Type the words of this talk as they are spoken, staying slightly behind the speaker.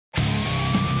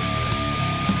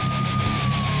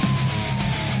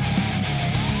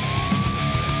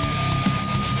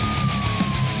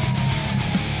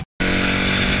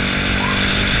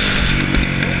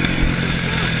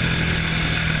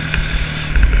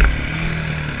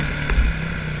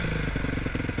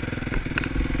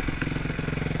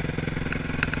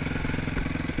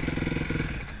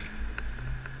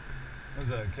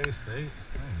Boy State.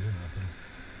 I ain't do nothing.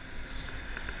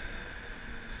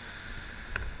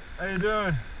 How you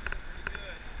doing?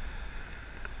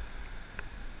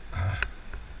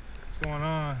 What's going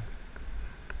on?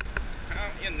 How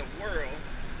in the world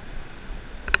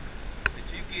did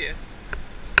you get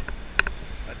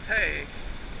a tag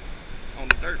on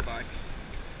a dirt bike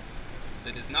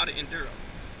that is not an enduro?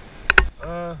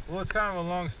 Well, it's kind of a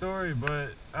long story, but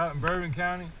out in Bourbon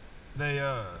County, they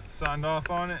signed off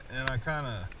on it, and I kind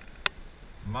of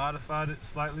modified it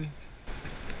slightly.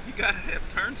 You gotta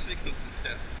have turn signals and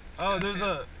stuff. Oh, there's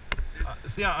a...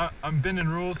 see, I'm bending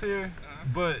rules here,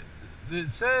 but it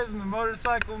says in the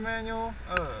motorcycle manual...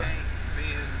 Can't bend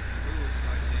rules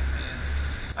like that,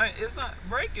 man. It's not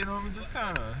breaking them, it's just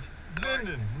kind of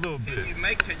bending a little bit.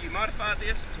 Can you modify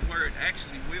this to where it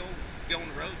actually will go on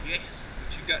the road? Yes,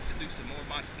 but you got to do some more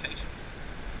modification.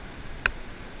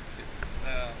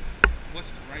 What's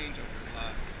the range on your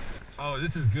line? Oh,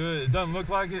 this is good. It doesn't look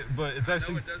like it, but it's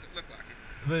actually... No, it doesn't look like it.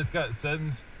 But it's got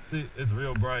settings. See, it's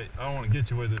real bright. I don't want to get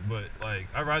you with it, but like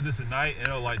I ride this at night and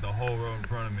it'll light the whole road in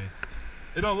front of me.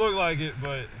 It don't look like it,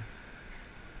 but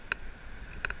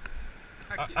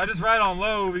I just ride on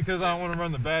low because I don't want to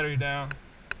run the battery down.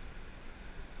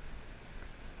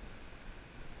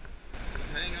 Just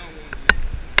hang on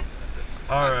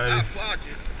one. Alright. I applaud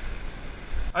you.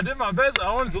 I did my best.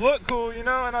 I wanted to look cool, you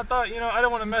know, and I thought, you know, I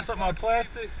didn't want to mess up my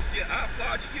plastic. Yeah, I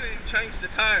applaud you. You didn't change the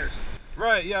tires.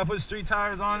 Right, yeah, I put street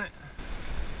tires on it.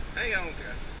 Hang on,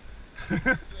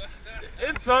 guy.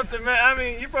 It's something, man. I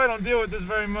mean, you probably don't deal with this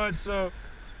very much, so.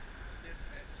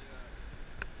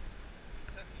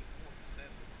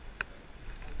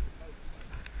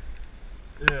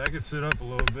 Yeah, I could sit up a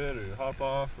little bit or hop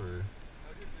off or.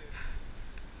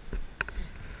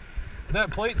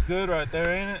 That plate's good right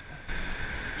there, ain't it?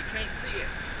 You can't see it.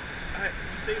 Alright,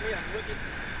 so you see me? I'm looking.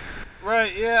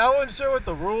 Right, yeah, I wasn't sure what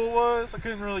the rule was. I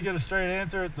couldn't really get a straight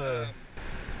answer at the...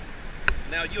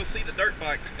 Now you'll see the dirt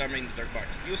bikes.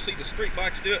 You'll see the street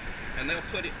bikes do it, and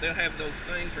they'll have those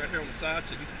things right here on the side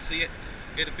so you can see it.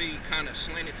 It'll be kind of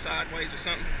slanted sideways or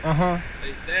something. Uh-huh.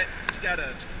 That, you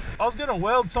gotta... I was gonna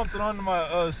weld something onto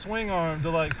my swing arm to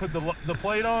like put the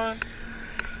plate on,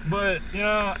 but you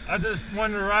know, I just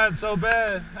wanted to ride so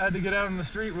bad, I had to get out on the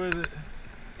street with it.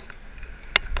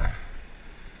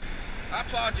 I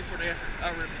applaud you for the effort.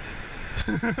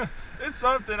 I really do. It's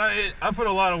something. I put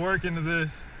a lot of work into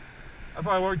this. I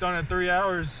probably worked on it 3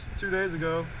 hours 2 days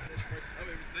ago. I've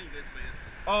ever seen this, man.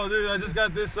 Oh, dude, I just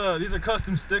got this. These are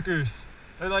custom stickers.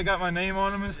 They like got my name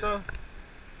on them and stuff.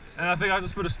 And I think I'll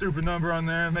just put a stupid number on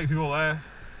there and make people laugh.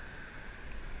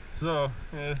 So,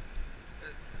 yeah.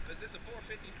 Is this a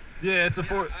 450? Yeah, it's a I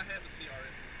have a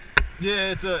CRF.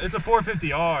 Yeah, it's a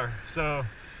 450R. So.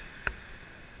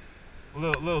 A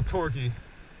little torquey.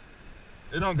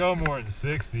 It don't go more than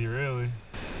 60, really.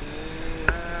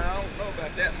 I don't know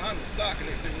about that. Mine was stock and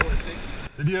it did more than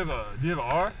 60. Do you have a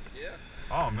R? Yeah.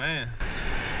 Oh man.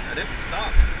 And it was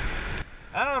stock.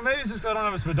 I don't know. Maybe it's just 'cause I don't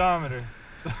have a speedometer,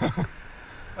 so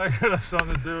that could have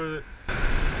something to do with it.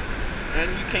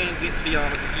 And you can get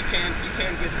speedometer. You can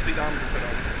get the speedometer put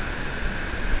on.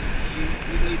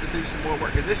 You need to do some more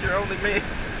work. Is this your only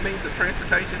means of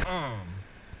transportation?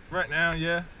 Right now,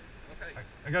 yeah.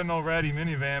 I got an old ratty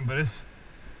minivan, but it's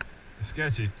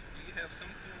sketchy. Do you have some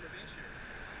form of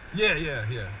insurance?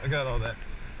 Yeah. I got all that.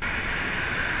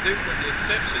 Dude, with the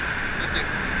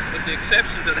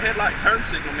exception to the headlight turn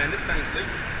signal, man, this thing's legal.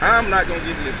 I'm not gonna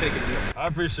give you a ticket. I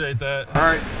appreciate that. All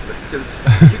right, because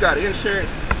you got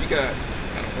insurance, you got,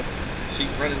 I don't know,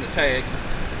 she's running the tag.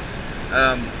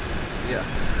 Yeah.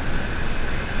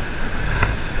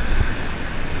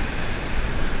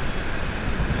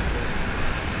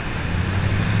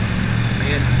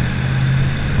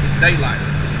 Daylight.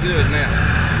 It's good now.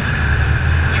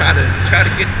 Try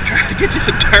to get you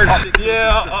some turn signals.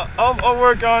 Yeah, I'll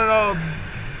work on it. All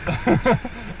right, man.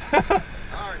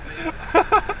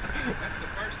 That's the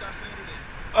first I seen of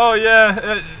this. Oh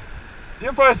yeah,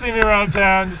 you'll probably see me around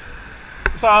town. Just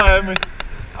holler at me.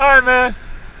 All right, man.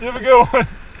 You have a good one.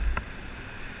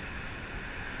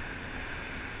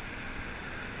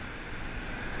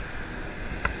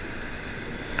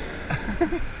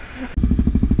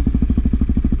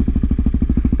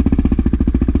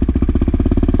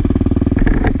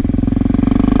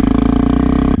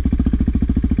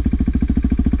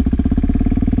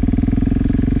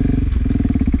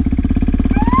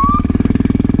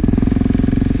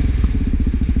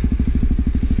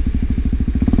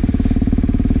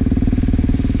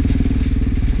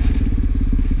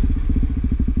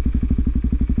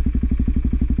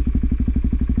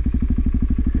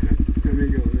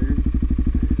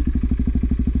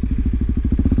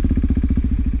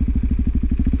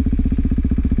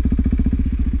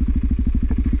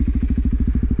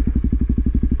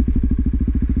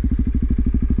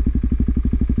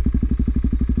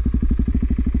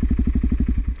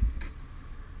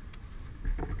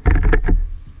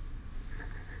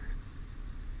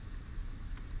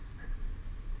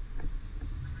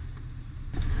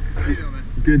 How you doing, man?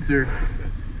 Good, sir.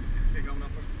 Okay, going up.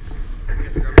 You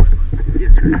got your driver's license?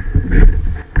 Yes, sir.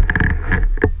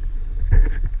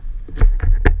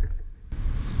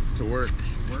 To work.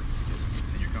 Work?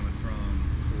 And you're coming from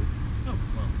school? Oh,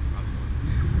 well, probably.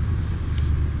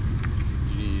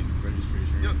 Do you need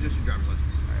registration? Yep, just your driver's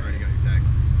license. Already got your tag.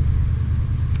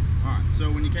 Alright,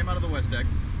 so when you came out of the west deck,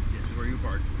 which is where you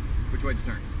parked, which way did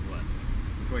you turn? What?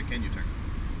 Which way can you turn?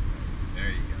 There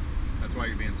you go. That's why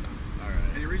you're being stopped. Alright.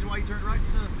 Any reason why you turned right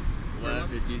instead of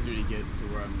Left, it's easier to get to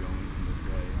where I'm going from this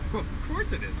way. Well, of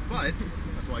course it is, but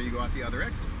that's why you go out the other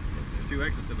exit. Yes, There's 2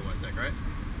 exits to the west deck, right?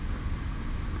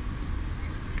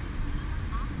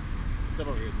 Step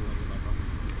over here so we can get back on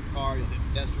the car. You'll hit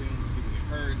pedestrians, people get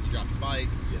hurt, you drop your bike.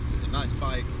 Yes, It's a nice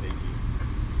bike. Thank you.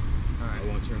 Alright. I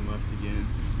won't turn left again.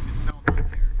 No,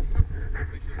 not there.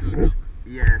 Make sure there's no number.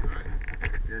 Yes.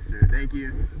 Yes, sir. Thank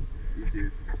you. You too.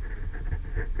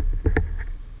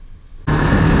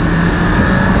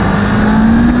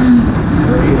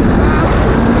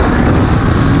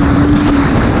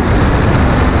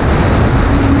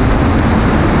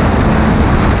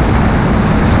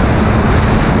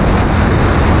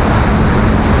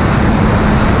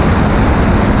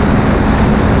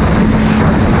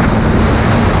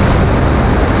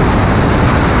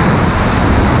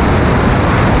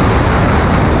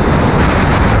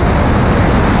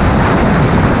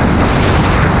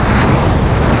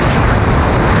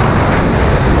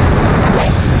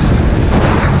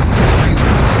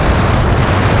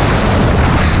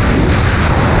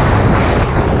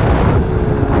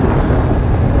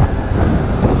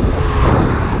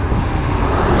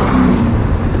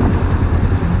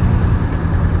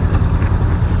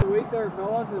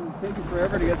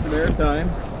 Forever to get some airtime.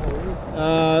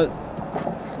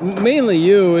 Mainly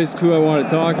you is who I want to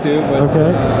talk to, but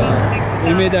when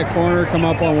you made that corner come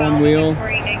up on one wheel,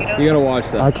 you gotta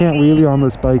watch that. I can't wheelie on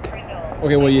this bike.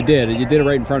 Okay, well you did. You did it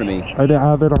right in front of me. I didn't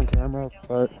have it on camera,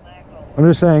 but I'm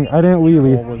just saying I didn't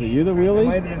wheelie. Well, was it you that wheelie? It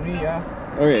might have been me, yeah.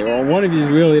 Okay, well one of you's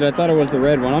wheelied. I thought it was the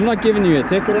red one. I'm not giving you a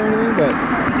ticket or anything, but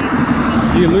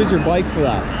you lose your bike for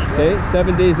that. Okay,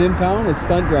 7 days impound, it's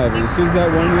stunt driving. As soon as that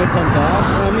one wheel comes off,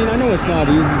 I mean, I know it's not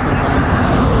easy sometimes.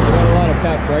 You got a lot of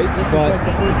pep, right? This But is like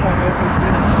the first time I ever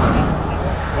seen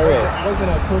it. okay. It wasn't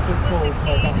a purposeful,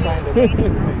 like I'm trying to make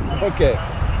your face. Okay.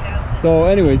 So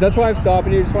anyways, that's why I'm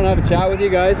stopping here. Just want to have a chat with you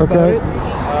guys about it.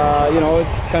 You know,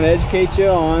 kind of educate you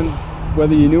on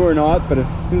whether you knew or not, but as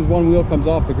soon as one wheel comes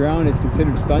off the ground, it's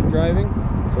considered stunt driving.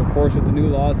 So of course with the new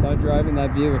law, stunt driving,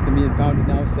 that vehicle can be impounded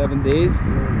now 7 days.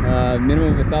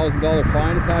 Minimum of $1,000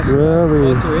 fine attached to that,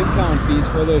 plus your impound fees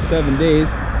for those 7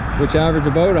 days, which average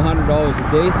about $100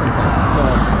 a day sometimes. So,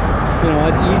 you know,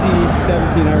 that's easy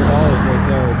 $1,700 right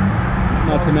there.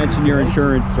 Not to mention your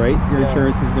insurance, right? Your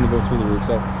insurance is going to go through the roof.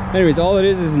 So anyways, all it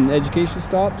is an education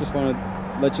stop. Just want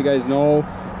to let you guys know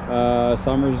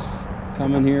summer's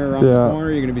coming here around the corner.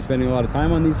 You're going to be spending a lot of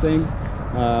time on these things.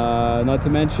 Not to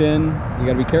mention, you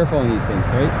got to be careful on these things,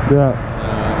 right? Yeah.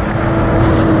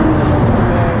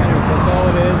 So anyways, that's all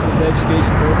it is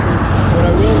education purposes. What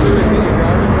I will do is get your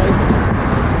driver's license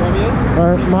from you.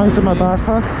 Alright, mine's in my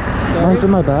backpack. Mine's in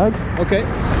my bag. Okay.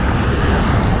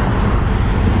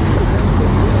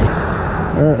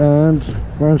 And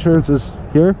my insurance is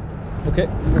here. Okay.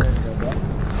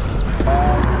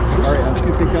 Alright, I'm just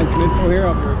going to take down some info here.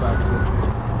 I'll be right back to you.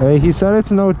 Hey, he said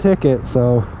it's no ticket,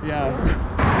 so. Yeah.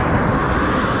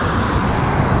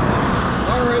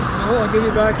 Alright, so I'll give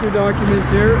you back your documents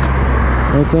here.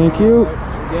 Well, thank you.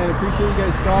 Again, I appreciate you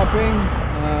guys stopping.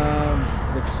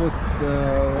 It's just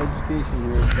education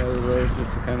here, by the way,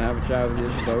 just to kind of have a chat with you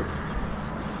about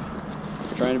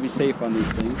trying to be safe on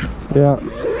these things. Yeah.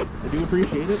 I do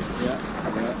appreciate it. Yeah.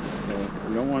 So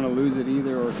you don't want to lose it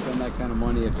either or spend that kind of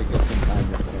money if it gets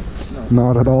impounded. So.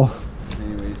 Not at all.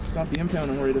 Anyways. It's not the impound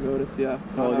I'm worried about, it's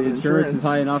Well, the insurance is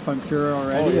high enough, I'm sure,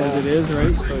 already, as it is,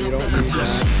 right? So you don't need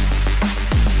that.